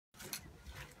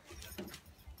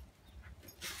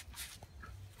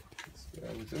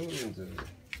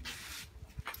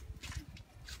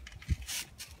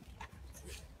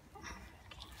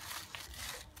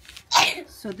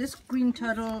So this green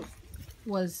turtle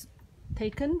was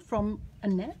taken from a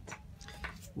net?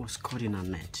 Was caught in a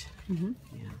net. Mm-hmm.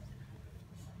 Yeah.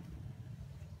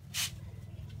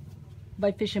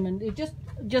 By fishermen, it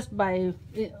just by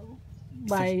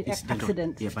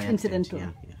accident, Yeah, by incidental.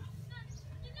 accident,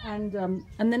 yeah.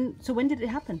 And then, so when did it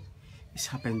happen? This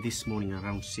happened this morning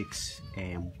around 6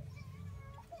 a.m.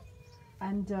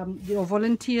 And your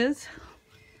volunteers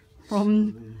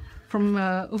from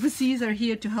overseas are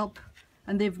here to help,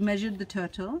 and they've measured the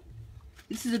turtle.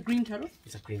 This is a green turtle?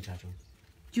 It's a green turtle.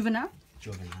 Juvenile?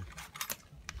 Juvenile.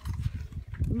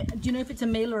 Do you know if it's a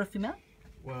male or a female?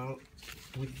 Well,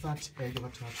 with that age of a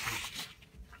turtle,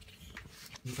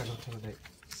 you cannot tell the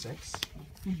sex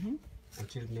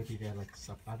until maybe they're like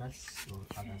sub-adults or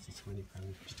adults is when you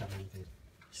can determine the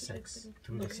sex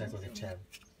through the size of the tail.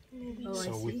 Oh,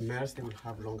 so with males, they will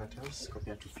have longer tails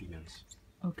compared to females.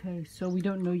 Okay, so we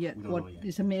don't know yet what yet.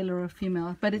 is a male or a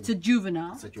female, but it's a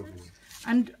juvenile. It's a juvenile.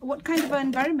 And what kind of an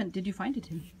environment did you find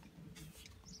it in?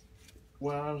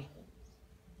 Well,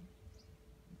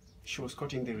 she was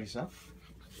caught in the reserve.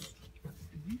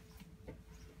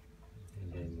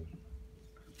 And then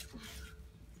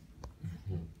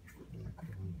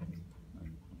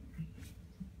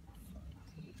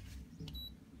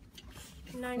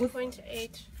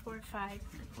 9.845.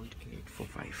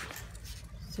 9.845.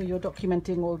 So you're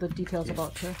documenting all the details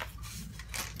about her.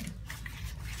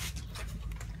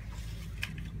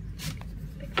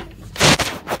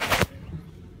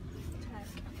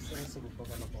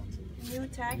 New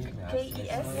tag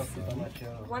KES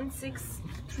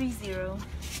 1630.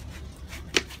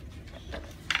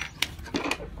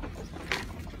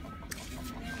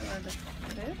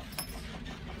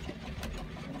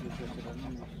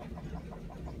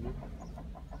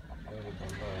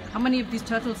 How many of these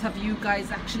turtles have you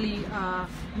guys actually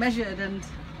measured and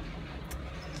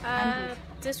handled?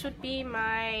 This would be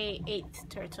my 8th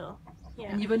turtle.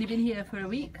 Yeah. And you've only been here for a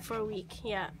week? For a week,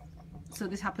 yeah. So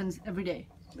this happens every day?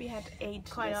 We had 8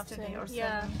 quite yesterday often. Or 7.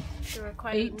 Yeah, there were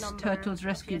quite 8 turtles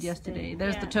rescued yesterday.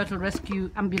 There's the turtle rescue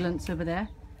ambulance over there.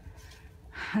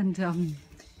 And are we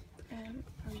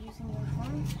using your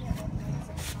phone?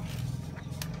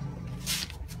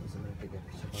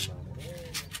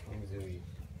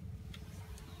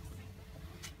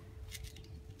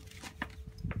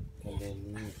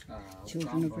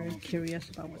 children are very curious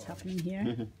about what's happening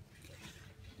here.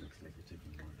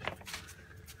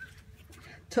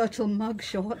 Turtle mug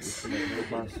shots.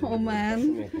 Oh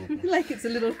man, like it's a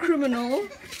little criminal.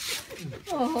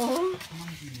 Oh.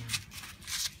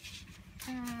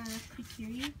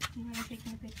 Fikiri, you want to take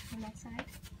a picture from that side?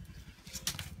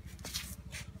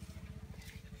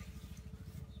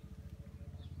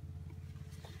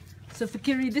 So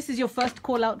Fikiri, this is your first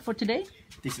call out for today?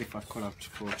 This is the first call out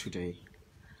for today.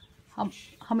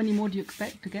 How many more do you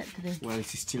expect to get today? Well,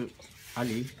 it's still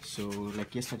early, so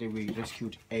like yesterday we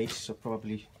rescued 8, so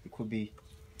probably it could be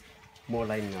more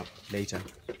lining up later.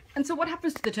 And so what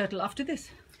happens to the turtle after this?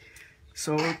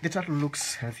 So the turtle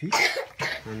looks healthy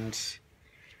and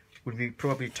we'll be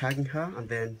probably tagging her, and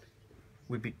then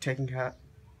we'll be taking her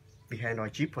behind our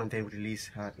jeep and then release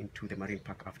her into the marine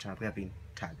park after we have been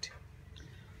tagged.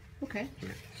 Okay. Yeah.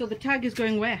 So the tag is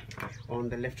going where? On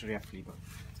the left rear flipper.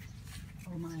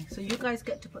 Oh my. So you guys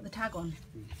get to put the tag on?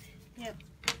 Yep.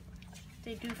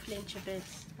 They do flinch a bit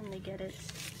when they get it.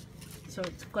 So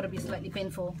it's got to be slightly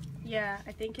painful. Yeah,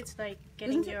 I think it's like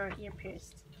getting your ear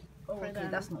pierced. Oh, okay,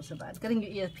 that's not so bad. Getting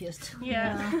your ear pierced.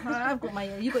 Yeah. I've got my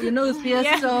ear. You got your nose pierced,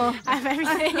 yeah, so I have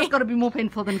everything. That's got to be more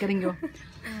painful than getting your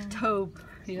toe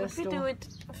pierced. Would we do it,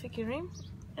 Fikiri,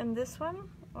 in this one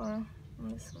or in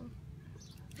this one?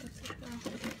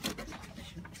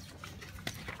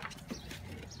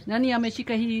 Nani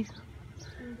ameshika hii?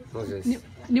 Moses.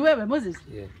 Ni wewe Moses?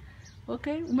 Yeah.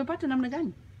 Okay, umepata namna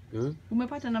gani?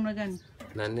 Umepata namna gani?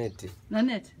 Na neti. Na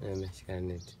net? Ameshika na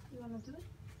neti. You want to do it?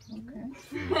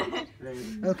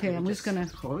 Okay. Okay, I'm just gonna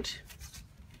hold.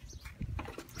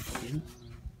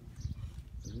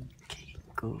 Okay,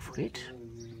 go for it.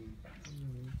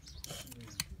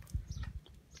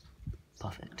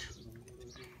 Perfect.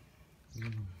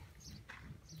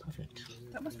 Perfect.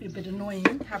 That must be a bit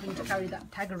annoying having to carry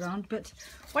that tag around, but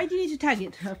why do you need to tag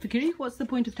it, Fikiri? What's the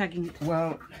point of tagging it?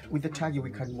 Well, with the tag we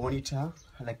can monitor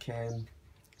like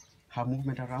her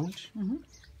movement around,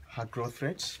 her growth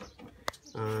rates,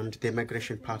 and the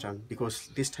migration pattern, because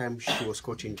this time she was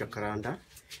caught in Jacaranda.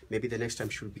 Maybe the next time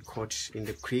she will be caught in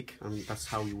the creek, and that's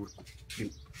how we would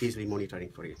be easily monitoring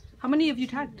for it. How many have you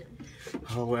tagged?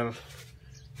 Oh, well,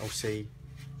 I would say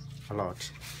a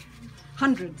lot.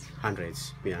 Hundreds.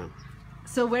 Hundreds, yeah.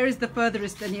 So where is the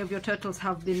furthest any of your turtles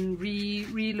have been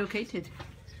relocated?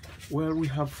 Well, we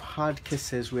have had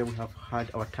cases where we have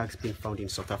had our tags being found in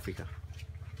South Africa.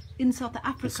 In South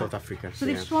Africa? In South Africa, So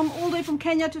they've yeah. swum all the way from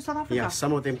Kenya to South Africa? Yeah,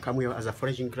 some of them come here as a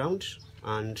foraging ground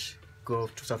and go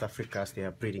to South Africa as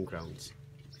their breeding grounds.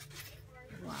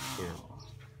 Wow. Yeah.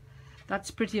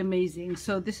 That's pretty amazing.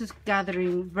 So this is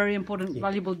gathering very important,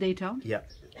 valuable data Yeah.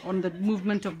 on the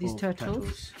movement of these Of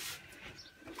turtles.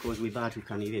 Because with that we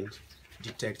can even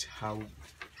detect how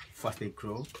fast they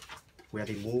grow, where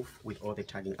they move with all the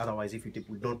tagging. Otherwise, if we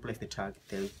don't place the tag,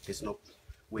 then there's no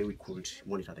way we could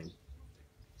monitor them.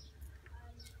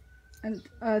 And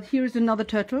here's another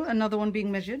turtle, another one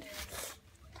being measured.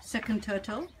 Second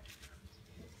turtle.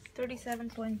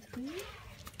 37.3.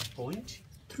 Point.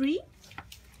 3.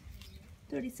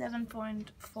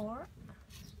 37.4.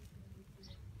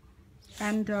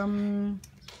 And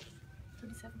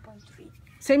 37.3.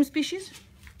 same species?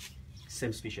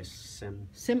 Same species,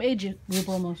 Same age group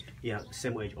almost. yeah,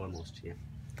 same age almost, yeah.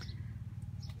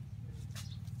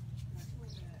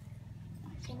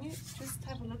 Can you just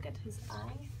have a look at his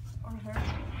eye or her?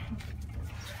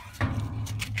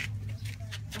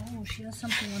 Oh, she has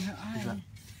something on her eye.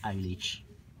 Eye leech.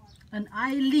 An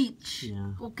eye leech.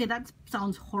 Yeah. Okay, that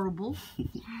sounds horrible.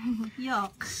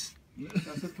 Yuck.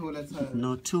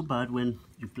 Not too bad when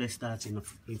you place that in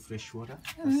fresh water.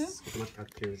 That's automatically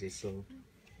clears it. So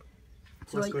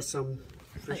let's got some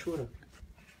fresh water.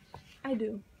 I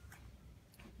do.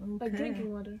 Like Okay.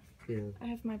 drinking water. Yeah. I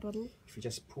have my bottle. If you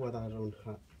just pour that on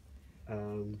her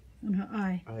On her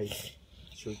eye. eye,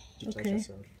 should detach Okay.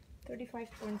 herself.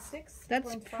 35.6.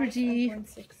 That's 0.5, pretty- and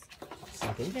 0.6.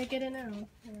 Okay. Can I get it now?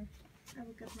 Here. I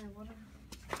will get my water.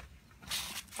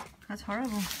 That's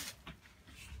horrible.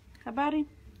 Habari.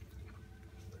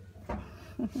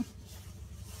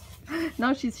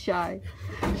 Now she's shy.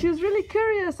 She was really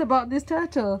curious about this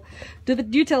turtle. Do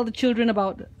you tell the children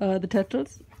about the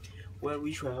turtles? Well,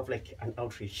 we should have like an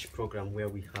outreach program where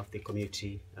we have the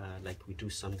community, like we do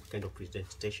some kind of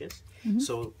presentations.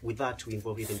 So with that, we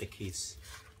involve even the kids.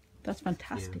 That's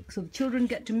fantastic. So the children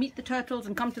get to meet the turtles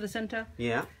and come to the center.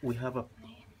 Yeah, we have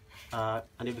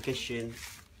an education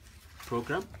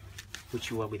program which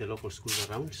we work with the local schools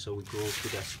around. So we go to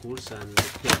their schools and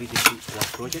they visit our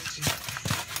projects.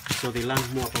 So they learn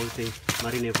more about the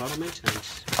marine environment and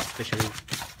especially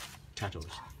turtles.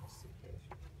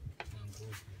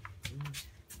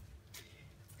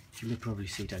 You may probably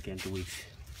see it again with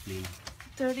me.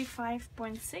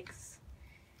 35.6,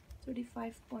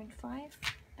 35.5,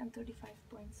 and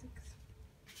 35.6.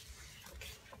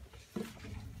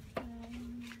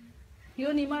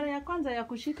 Hiyo ni mara ya kwanza ya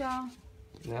kushika.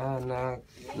 Na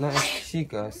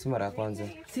shika si mara ya kwanza.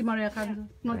 Si mara ya kwanza.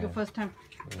 Not your first time.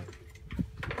 Yeah.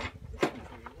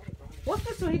 What's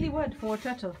the Swahili word for a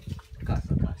turtle?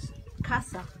 Kasa. Kasa.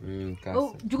 Kasa.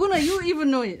 Oh, Juguna, you even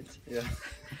know it. Yeah.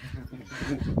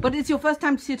 But it's your first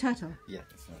time to see a turtle. Yeah,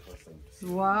 it's my first time.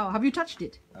 Wow. Have you touched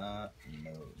it? No.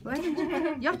 Why did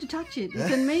you? You have to touch it.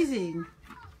 It's amazing.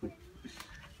 It's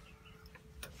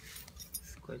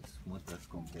quite smooth as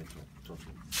compared to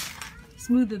turtle.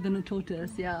 Smoother than a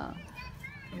tortoise, yeah.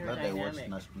 But I watch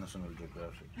National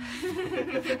Geographic.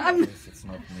 Um, It's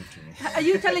not new to me. Are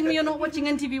you telling me you're not watching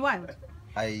NTV Wild?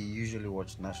 I usually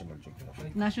watch National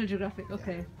Geographic. National Geographic,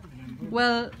 okay.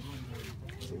 Well,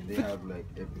 So they have like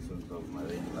episodes of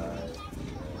marine life,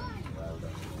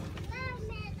 wildlife.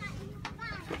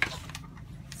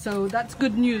 so that's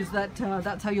good news that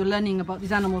that's how you're learning about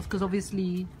these animals, because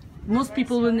obviously most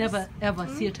people will never ever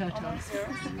see a turtle.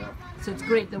 So it's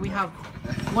great that we have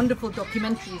wonderful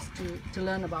documentaries to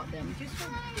learn about them.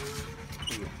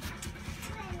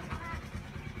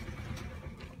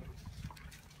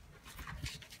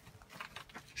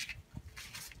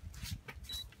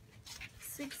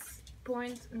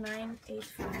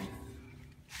 .985.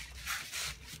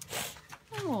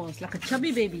 Oh, it's like a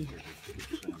chubby baby.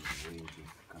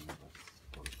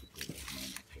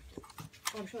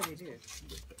 Oh, I'm sure they do.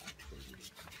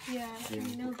 Yeah,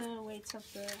 we know the weights of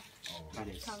the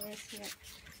covers here.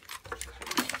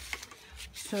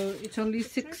 So it's only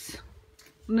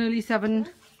nearly 7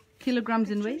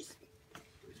 kilograms in weight.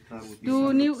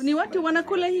 Do ni watu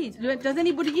wanakula hii? Does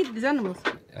anybody eat these animals?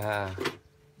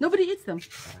 Nobody eats them.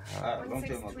 Long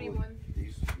time ago, they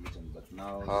used to eat them, but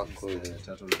now since the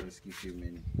turtle rescue came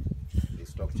in, they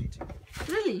stopped eating.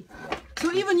 Really?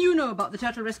 So even you know about the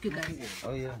turtle rescue guys?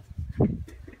 Oh yeah.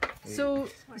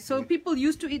 So people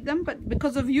used to eat them, but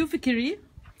because of you, Fikiri,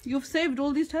 you've saved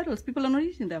all these turtles. People are not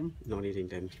eating them. Not eating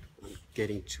them.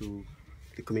 Getting to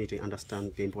the community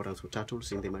understand the importance of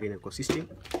turtles in the marine ecosystem.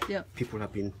 Yeah. People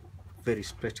have been very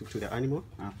respectful to the animal.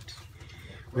 And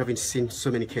we haven't seen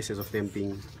so many cases of them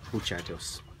being butchered,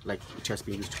 like it has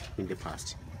been used in the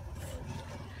past.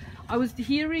 I was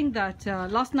hearing that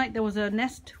last night there was a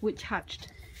nest which hatched.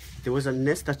 There was a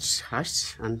nest that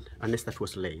hatched and a nest that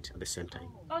was laid at the same time.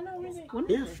 Oh no, really?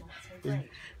 Yeah. Yeah.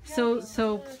 So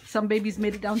some babies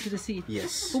made it down to the sea.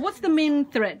 Yes. But what's the main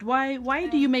threat? Why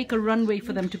do you make a runway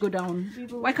for them to go down?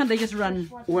 Why can't they just run?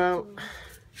 Well,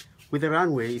 with the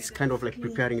runway, it's kind of like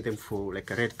preparing them for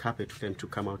like a red carpet for them to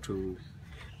come out to,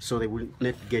 so they will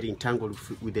not get entangled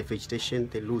with the vegetation.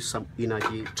 They lose some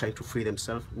energy trying to free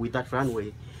themselves. With that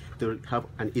runway, they'll have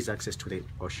an easy access to the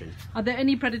ocean. Are there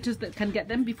any predators that can get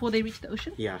them before they reach the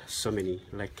ocean? Yeah, so many.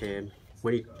 Like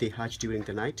when they hatch during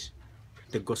the night,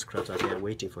 the ghost crabs are there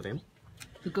waiting for them.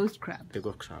 The ghost crab. The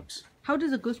ghost crabs. How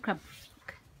does a ghost crab?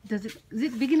 Is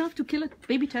it big enough to kill a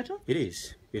baby turtle? It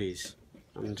is. It is.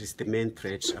 And it's the main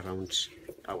threat around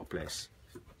our place.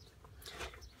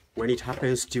 When it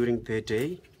happens during the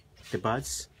day, the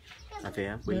birds are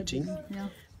there waiting, Yeah.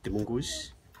 the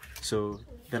mungus. So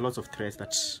there are lots of threats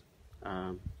that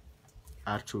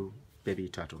are to baby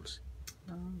turtles.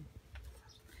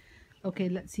 Okay,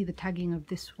 let's see the tagging of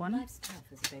this one. Life's tough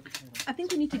as a baby turtle. I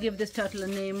think we need to give this turtle a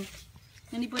name.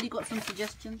 Anybody got some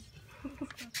suggestions?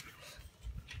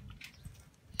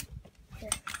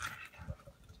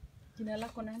 Jina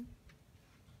lako nani?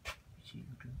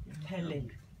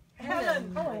 Helen.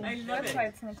 Helen. Oh, I love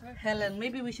it. Helen.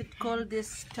 Maybe we should call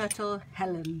this turtle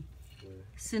Helen.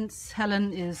 Since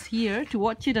Helen is here to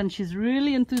watch it and she's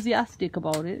really enthusiastic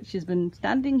about it. She's been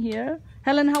standing here.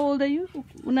 Helen, how old are you?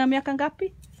 Una miaka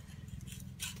ngapi?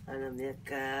 Ana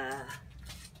miaka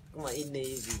kama 4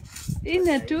 hivi.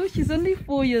 Ine tu. She's only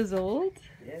 4 years old.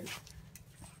 Yes.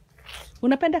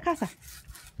 Unapenda kasa?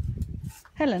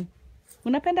 Helen,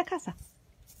 unapenda kasa?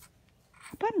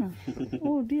 Hapana.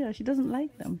 Oh dear, she doesn't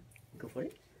like them. Go for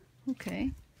it.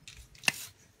 Okay.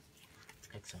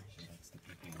 Excellent.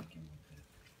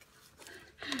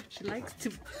 She likes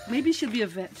to, maybe she'll be a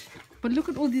vet. But look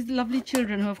at all these lovely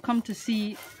children who have come to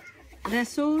see. They're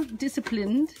so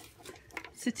disciplined,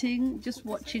 sitting, just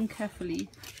watching carefully.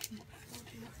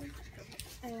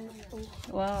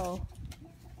 Wow.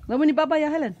 Wewe ni baba ya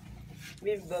Helen?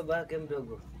 Mimi baba yake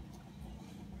mdogo.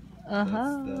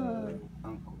 Aha. The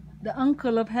uncle. The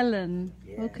uncle of Helen.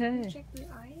 Yeah. Okay. Check the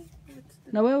eye. What's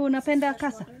the Na wewe unapenda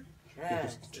kasa? Ah,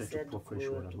 Just try to sasa pour fresh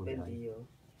water on the tupendi eye. hiyo.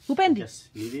 Upendi?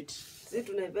 Just leave it. Sisi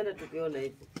tunaipenda tukiona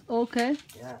hivyo. Okay.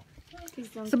 Yeah.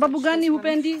 Sababu gani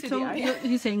hupendi? So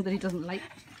he's saying that he doesn't like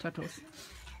turtles.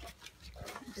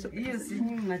 Hiyo si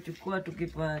nyinyi mnachukua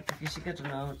tukishika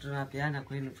tunapeana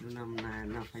kwenu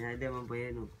mnafanya ile mambo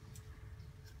yenu.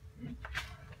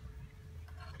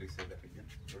 Please say that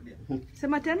again.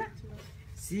 Sema tena?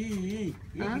 Si hii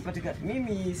ikipatikana,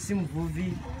 mimi si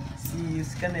mvuvi, si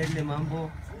usikana ile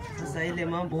mambo. Sasa ile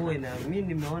mambo huwa mimi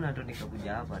nimeona tu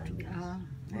nikakuja hapa tu.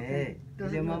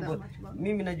 Ile mambo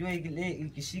mimi najua ile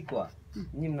ikishikwa,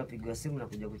 nyinyi mnapigwa simu na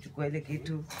kuja kuchukua ile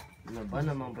kitu,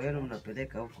 mnabana mambo yenu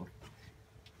mnapeleka huko.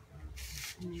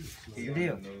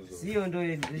 Ndio. Sio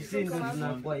ndio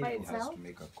tunakuwa hivyo.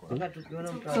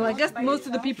 So I guess most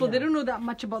of the people, they don't know that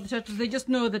much about the turtles. They just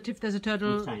know that if there's a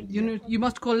turtle, you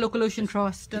must call local ocean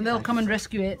trust and they'll come and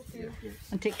rescue it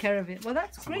and take care of it. Well,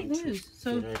 that's great news.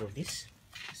 So Get rid of this.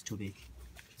 It's too big.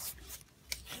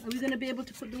 are we going to be able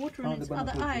to put the water in its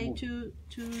other eye to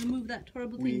remove that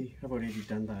horrible thing? We have already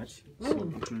done that. Oh. So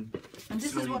it will, And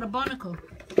this is what, a barnacle?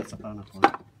 it's a barnacle.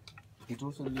 It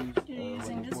also leaves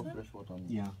when you pour fresh water on it.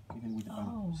 Yeah, even with the Oh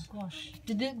barnacles. gosh.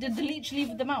 Did the leech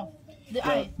leave the mouth? The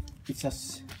eye? It's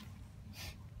just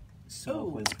slow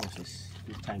well process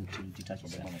with time to detach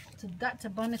itself. So that's a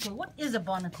barnacle. What is a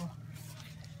barnacle?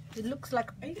 It looks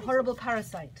like a horrible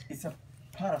parasite. It's a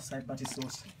parasite, but it's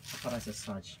also a parasite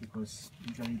surge because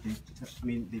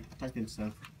usually they attach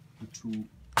themselves to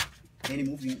any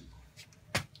moving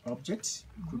object.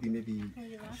 Could be maybe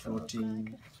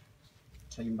floating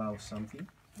timber or something.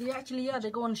 They actually,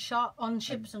 they go on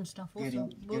ships and stuff also.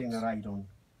 Getting a ride on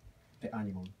the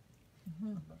animal.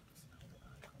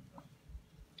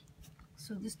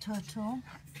 So this turtle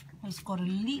has got a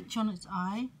leech on its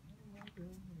eye.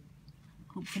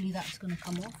 Hopefully that's going to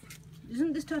come off.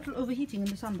 Isn't this turtle overheating in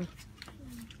the sun?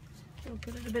 We'll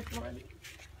put it a bit more.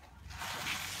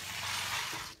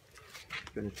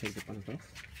 You're going to take the barnacle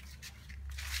off.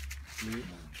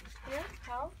 Yeah,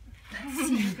 how?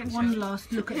 One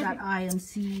last look at that eye and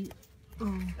see. Oh,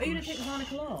 Are you going to take the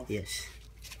barnacle off? Yes.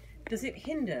 Does it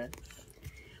hinder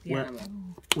the Well, animal?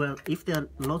 well, if there are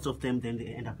lots of them, then they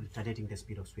end up retardating the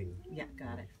speed of swimming. Yeah,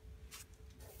 got it.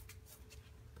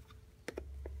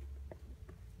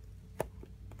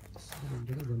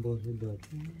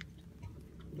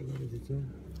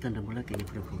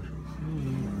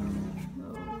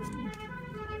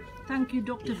 Thank you,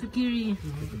 Dr. Fikiri.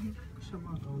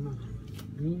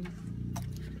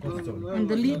 And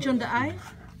the leech on the eye?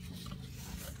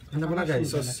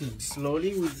 So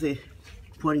slowly with the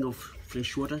pouring of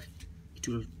fresh water, it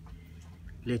will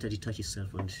later detach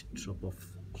itself and drop off.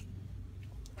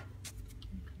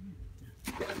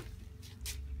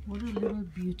 What a little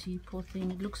beauty, poor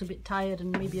thing. It looks a bit tired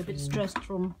and maybe a bit stressed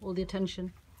from all the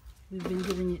attention we've been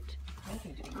giving it.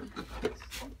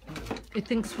 It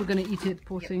thinks we're going to eat it,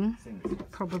 poor thing.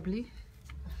 Probably.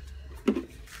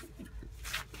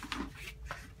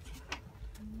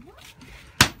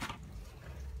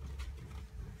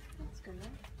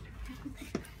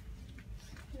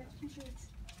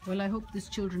 Well, I hope these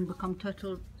children become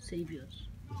turtle saviors.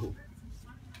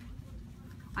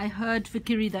 I heard,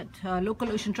 Fikiri, that Local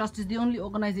Ocean Trust is the only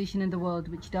organization in the world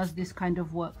which does this kind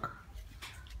of work,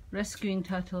 rescuing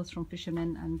turtles from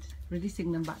fishermen and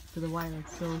releasing them back to the wild.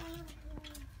 So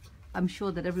I'm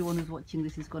sure that everyone who's watching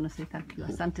this is going to say thank you,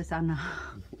 Asante Sana,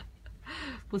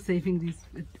 for saving these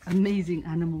amazing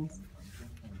animals.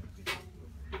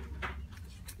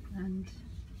 And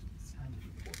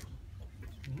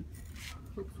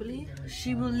hopefully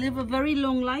she will live a very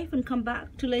long life and come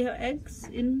back to lay her eggs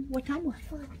in Watamu.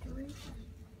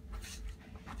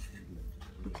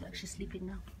 Looks like she's sleeping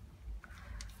now.